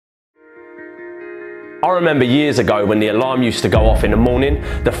I remember years ago when the alarm used to go off in the morning,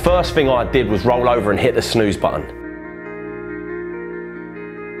 the first thing I did was roll over and hit the snooze button.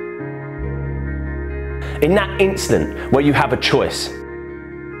 In that instant where you have a choice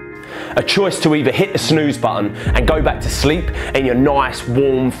to either hit the snooze button and go back to sleep in your nice,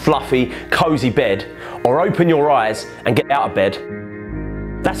 warm, fluffy, cozy bed, or open your eyes and get out of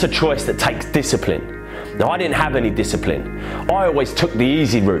bed, that's a choice that takes discipline. Now, I didn't have any discipline. I always took the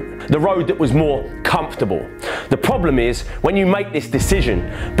easy route, the road that was more comfortable. The problem is, when you make this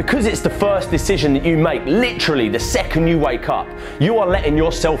decision, because it's the first decision that you make, literally the second you wake up, you are letting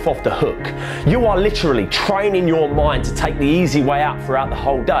yourself off the hook. You are literally training your mind to take the easy way out throughout the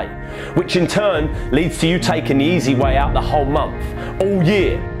whole day, which in turn leads to you taking the easy way out the whole month, all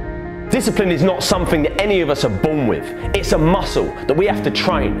year. Discipline is not something that any of us are born with. It's a muscle that we have to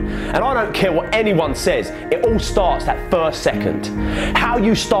train. And I don't care what anyone says, it all starts that first second. How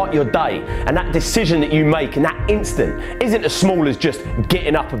you start your day and that decision that you make in that instant isn't as small as just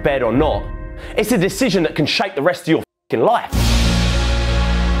getting up of bed or not. It's a decision that can shape the rest of your fucking life.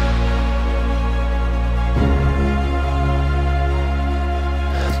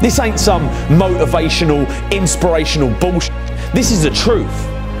 This ain't some motivational, inspirational bullshit. This is the truth.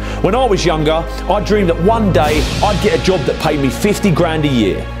 When I was younger, I dreamed that one day I'd get a job that paid me 50 grand a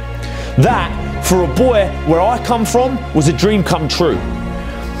year. That, for a boy where I come from, was a dream come true.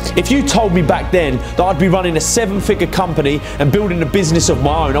 If you told me back then that I'd be running a 7-figure company and building a business of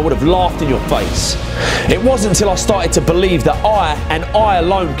my own, I would have laughed in your face. It wasn't until I started to believe that I, and I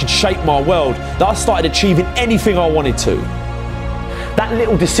alone, could shape my world, that I started achieving anything I wanted to. That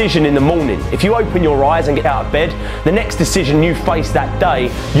little decision in the morning, if you open your eyes and get out of bed, the next decision you face that day,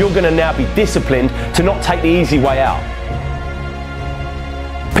 you're going to now be disciplined to not take the easy way out.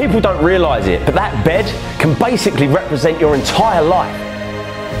 People don't realise it, but that bed can basically represent your entire life.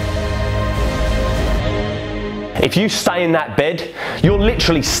 If you stay in that bed, you're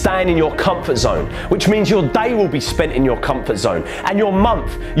literally staying in your comfort zone, which means your day will be spent in your comfort zone, and your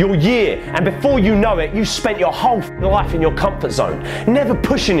month, your year, and before you know it, you spent your whole life in your comfort zone, never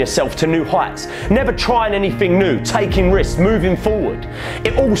pushing yourself to new heights, never trying anything new, taking risks, moving forward.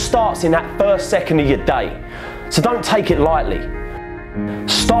 It all starts in that first second of your day, so don't take it lightly.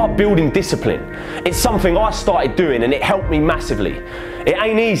 Start building discipline. It's something I started doing and it helped me massively. It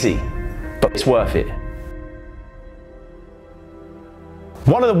ain't easy, but it's worth it.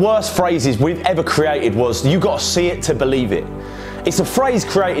 One of the worst phrases we've ever created was, "You gotta see it to believe it." It's a phrase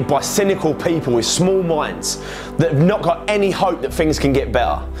created by cynical people with small minds that have not got any hope that things can get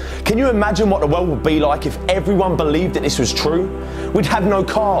better. Can you imagine what the world would be like if everyone believed that this was true? We'd have no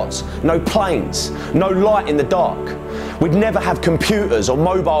cars, no planes, no light in the dark. We'd never have computers or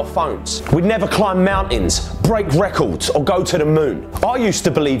mobile phones. We'd never climb mountains, break records, or go to the moon. I used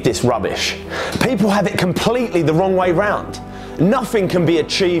to believe this rubbish. People have it completely the wrong way round. Nothing can be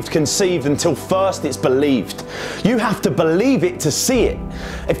achieved, conceived, until first it's believed. You have to believe it to see it.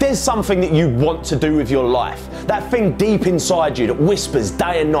 If there's something that you want to do with your life, that thing deep inside you that whispers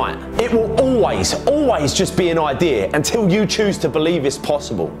day and night, it will always just be an idea until you choose to believe it's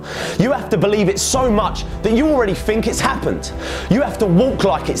possible. You have to believe it so much that you already think it's happened. You have to walk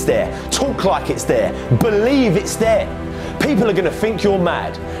like it's there, talk like it's there, believe it's there. People are going to think you're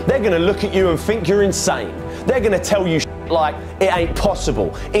mad. They're going to look at you and think you're insane. They're going to tell you like it ain't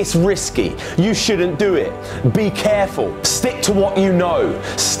possible, it's risky, you shouldn't do it, be careful, stick to what you know,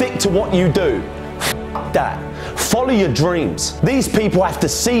 stick to what you do. F that. Follow your dreams. These people have to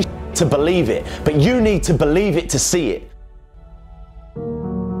see to believe it, but you need to believe it to see it.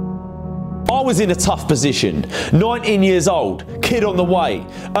 I was in a tough position, 19 years old, kid on the way,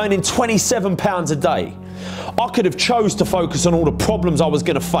 earning £27 a day. I could have chose to focus on all the problems I was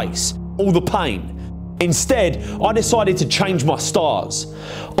going to face, all the pain. Instead, I decided to change my stars.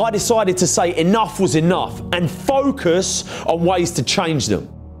 I decided to say enough was enough and focus on ways to change them.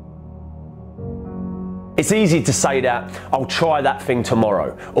 It's easy to say that, I'll try that thing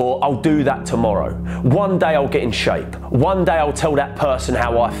tomorrow, or I'll do that tomorrow. One day I'll get in shape. One day I'll tell that person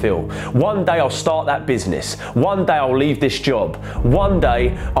how I feel. One day I'll start that business. One day I'll leave this job. One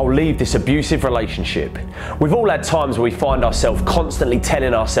day I'll leave this abusive relationship. We've all had times where we find ourselves constantly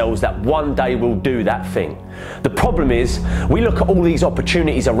telling ourselves that one day we'll do that thing. The problem is, we look at all these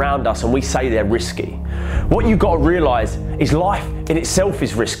opportunities around us and we say they're risky. What you've got to realise is life in itself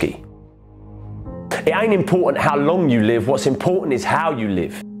is risky. It ain't important how long you live, what's important is how you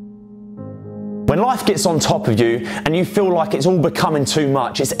live. When life gets on top of you and you feel like it's all becoming too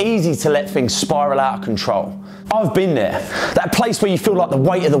much, it's easy to let things spiral out of control. I've been there. That place where you feel like the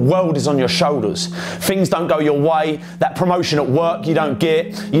weight of the world is on your shoulders. Things don't go your way. That promotion at work you don't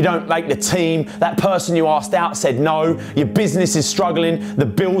get. You don't make the team. That person you asked out said no. Your business is struggling. The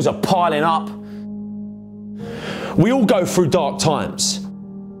bills are piling up. We all go through dark times.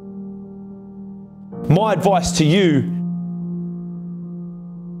 My advice to you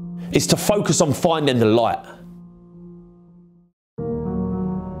is to focus on finding the light.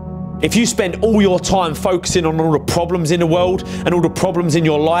 If you spend all your time focusing on all the problems in the world and all the problems in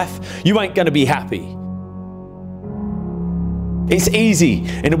your life, you ain't going to be happy. It's easy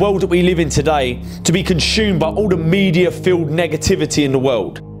in the world that we live in today to be consumed by all the media-filled negativity in the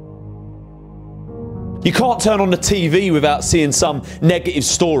world. You can't turn on the TV without seeing some negative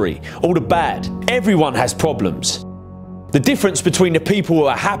story, all the bad. Everyone has problems. The difference between the people who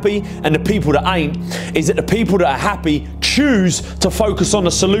are happy and the people that ain't is that the people that are happy choose to focus on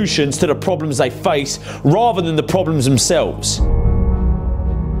the solutions to the problems they face rather than the problems themselves.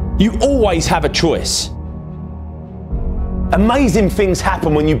 You always have a choice. Amazing things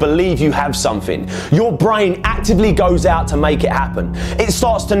happen when you believe you have something. Your brain actively goes out to make it happen. It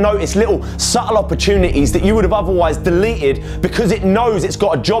starts to notice little subtle opportunities that you would have otherwise deleted because it knows it's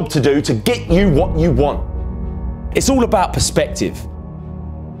got a job to do to get you what you want. It's all about perspective.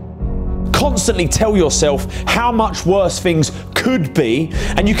 Constantly tell yourself how much worse things could be,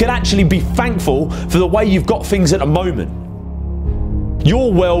 and you can actually be thankful for the way you've got things at the moment.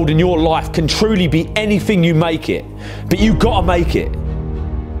 Your world and your life can truly be anything you make it, but you've got to make it.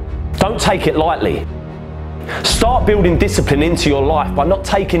 Don't take it lightly. Start building discipline into your life by not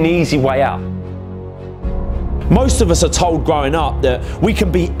taking the easy way out. Most of us are told growing up that we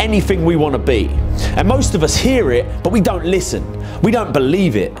can be anything we want to be. And most of us hear it, but we don't listen. We don't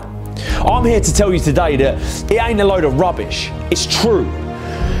believe it. I'm here to tell you today that it ain't a load of rubbish. It's true.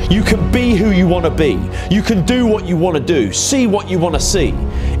 You can be who you want to be. You can do what you want to do. See what you want to see.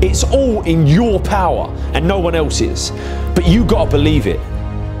 It's all in your power and no one else's. But you got to believe it.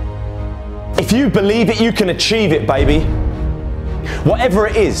 If you believe it, you can achieve it, baby. Whatever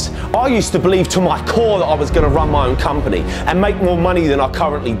it is, I used to believe to my core that I was going to run my own company and make more money than I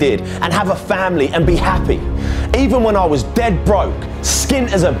currently did and have a family and be happy. Even when I was dead broke,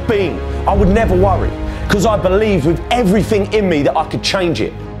 skint as a bean, I would never worry because I believed with everything in me that I could change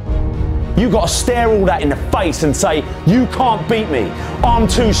it. You got to stare all that in the face and say, you can't beat me, I'm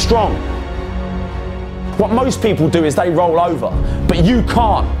too strong. What most people do is they roll over, but you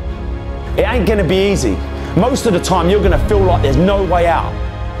can't. It ain't going to be easy. Most of the time you're going to feel like there's no way out,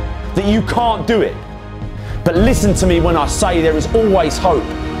 that you can't do it. But listen to me when I say there is always hope.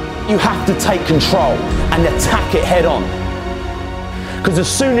 You have to take control and attack it head on. Because as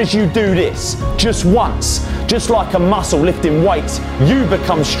soon as you do this, just once, just like a muscle lifting weights, you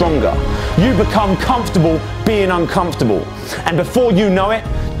become stronger. You become comfortable being uncomfortable. And before you know it,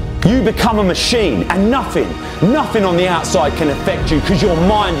 you become a machine and nothing on the outside can affect you because your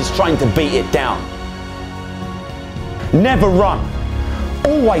mind is trying to beat it down. Never run,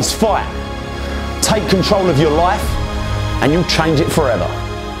 always fight. Take control of your life and you'll change it forever.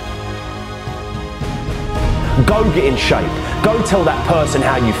 Go get in shape. Go tell that person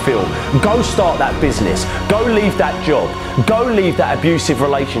how you feel. Go start that business. Go leave that job. Go leave that abusive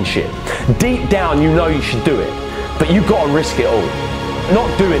relationship. Deep down you know you should do it, but you've got to risk it all.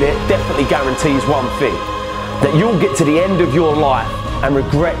 Not doing it definitely guarantees one thing, that you'll get to the end of your life and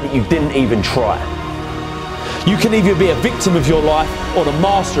regret that you didn't even try. You can either be a victim of your life or the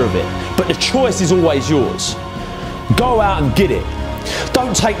master of it, but the choice is always yours. Go out and get it.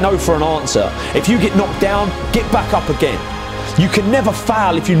 Don't take no for an answer. If you get knocked down, get back up again. You can never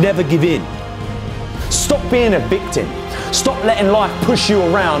fail if you never give in. Stop being a victim. Stop letting life push you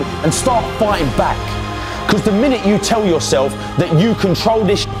around and start fighting back. Because the minute you tell yourself that you control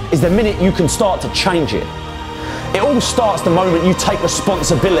this is the minute you can start to change it. It all starts the moment you take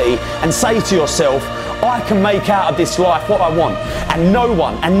responsibility and say to yourself, I can make out of this life what I want, and no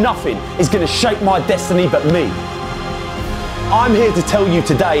one and nothing is going to shape my destiny but me. I'm here to tell you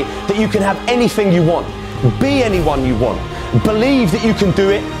today that you can have anything you want, be anyone you want, believe that you can do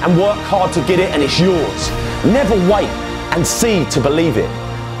it and work hard to get it and it's yours. Never wait and see to believe it.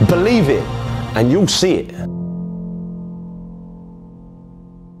 Believe it and you'll see it.